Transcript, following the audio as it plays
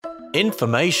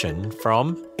Information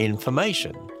from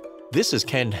information. This is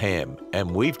Ken Ham,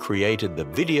 and we've created the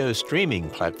video streaming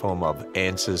platform of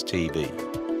Answers TV.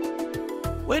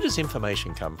 Where does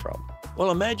information come from? Well,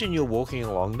 imagine you're walking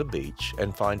along the beach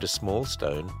and find a small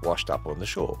stone washed up on the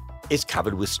shore. It's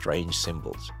covered with strange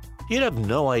symbols. You'd have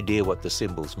no idea what the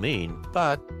symbols mean,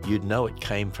 but you'd know it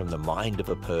came from the mind of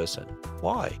a person.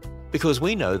 Why? Because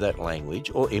we know that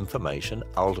language or information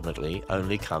ultimately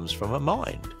only comes from a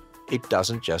mind. It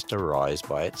doesn't just arise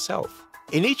by itself.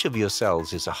 In each of your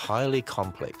cells is a highly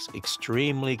complex,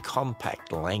 extremely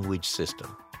compact language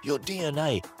system. Your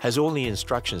DNA has all the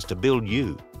instructions to build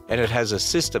you, and it has a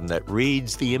system that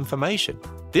reads the information.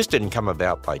 This didn't come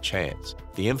about by chance.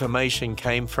 The information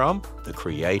came from the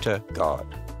Creator, God.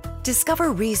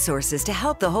 Discover resources to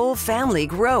help the whole family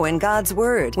grow in God's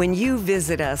Word when you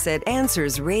visit us at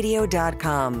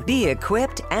AnswersRadio.com. Be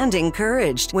equipped and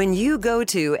encouraged when you go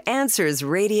to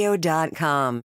AnswersRadio.com.